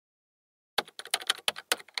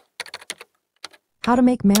How to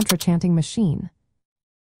make mantra chanting machine.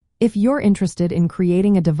 If you're interested in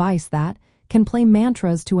creating a device that can play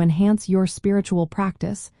mantras to enhance your spiritual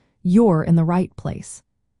practice, you're in the right place.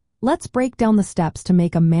 Let's break down the steps to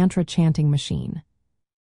make a mantra chanting machine.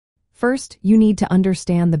 First, you need to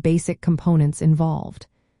understand the basic components involved.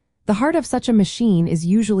 The heart of such a machine is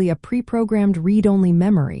usually a pre-programmed read-only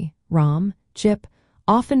memory, ROM, chip,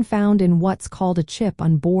 often found in what's called a chip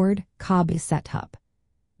on board cob setup.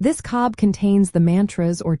 This cob contains the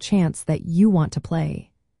mantras or chants that you want to play.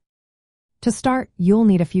 To start, you'll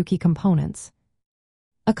need a few key components.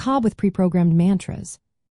 A cob with pre-programmed mantras,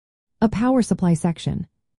 a power supply section,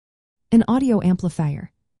 an audio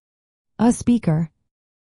amplifier, a speaker,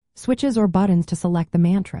 switches or buttons to select the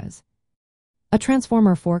mantras, a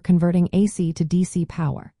transformer for converting AC to DC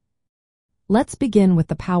power. Let's begin with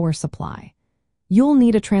the power supply. You'll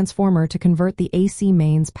need a transformer to convert the AC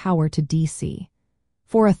mains power to DC.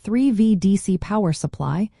 For a 3V DC power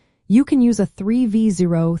supply, you can use a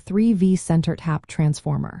 3V0 3V center tap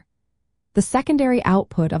transformer. The secondary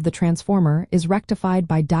output of the transformer is rectified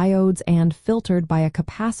by diodes and filtered by a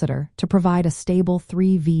capacitor to provide a stable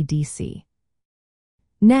 3V DC.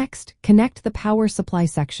 Next, connect the power supply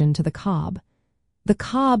section to the cob. The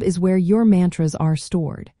cob is where your mantras are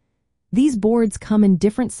stored. These boards come in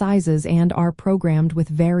different sizes and are programmed with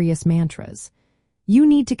various mantras. You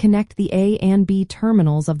need to connect the A and B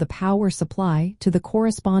terminals of the power supply to the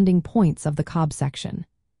corresponding points of the cob section.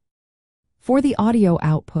 For the audio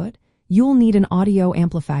output, you'll need an audio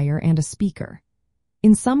amplifier and a speaker.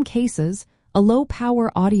 In some cases, a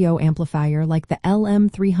low-power audio amplifier like the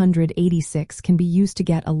LM386 can be used to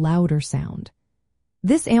get a louder sound.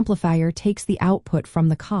 This amplifier takes the output from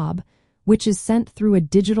the cob, which is sent through a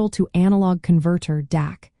digital-to-analog converter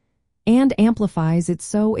DAC, and amplifies it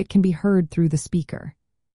so it can be heard through the speaker.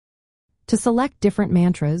 To select different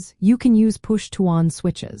mantras, you can use push-to-on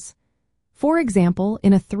switches. For example,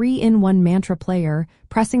 in a 3-in-1 mantra player,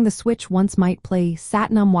 pressing the switch once might play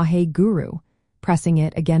Satnam Wahe Guru, pressing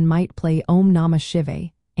it again might play Om Namah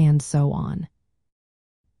Shivaya, and so on.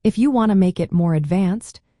 If you want to make it more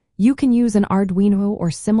advanced, you can use an Arduino or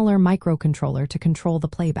similar microcontroller to control the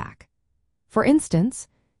playback. For instance,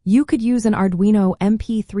 you could use an Arduino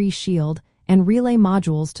MP3 shield and relay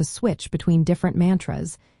modules to switch between different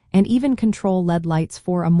mantras and even control LED lights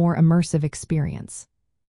for a more immersive experience.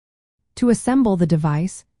 To assemble the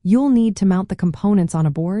device, you'll need to mount the components on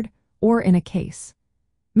a board or in a case.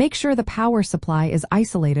 Make sure the power supply is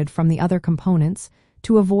isolated from the other components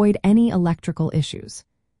to avoid any electrical issues.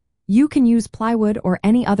 You can use plywood or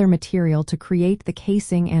any other material to create the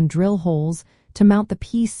casing and drill holes to mount the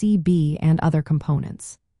PCB and other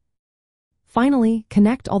components. Finally,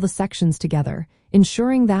 connect all the sections together,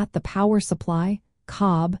 ensuring that the power supply,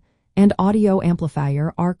 cob, and audio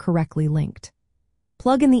amplifier are correctly linked.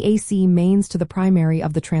 Plug in the AC mains to the primary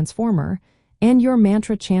of the transformer, and your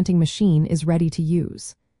mantra chanting machine is ready to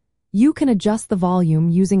use. You can adjust the volume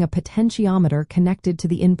using a potentiometer connected to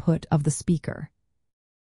the input of the speaker.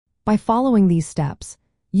 By following these steps,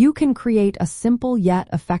 you can create a simple yet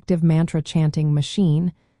effective mantra chanting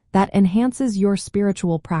machine that enhances your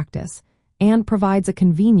spiritual practice and provides a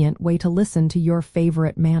convenient way to listen to your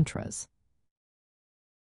favorite mantras.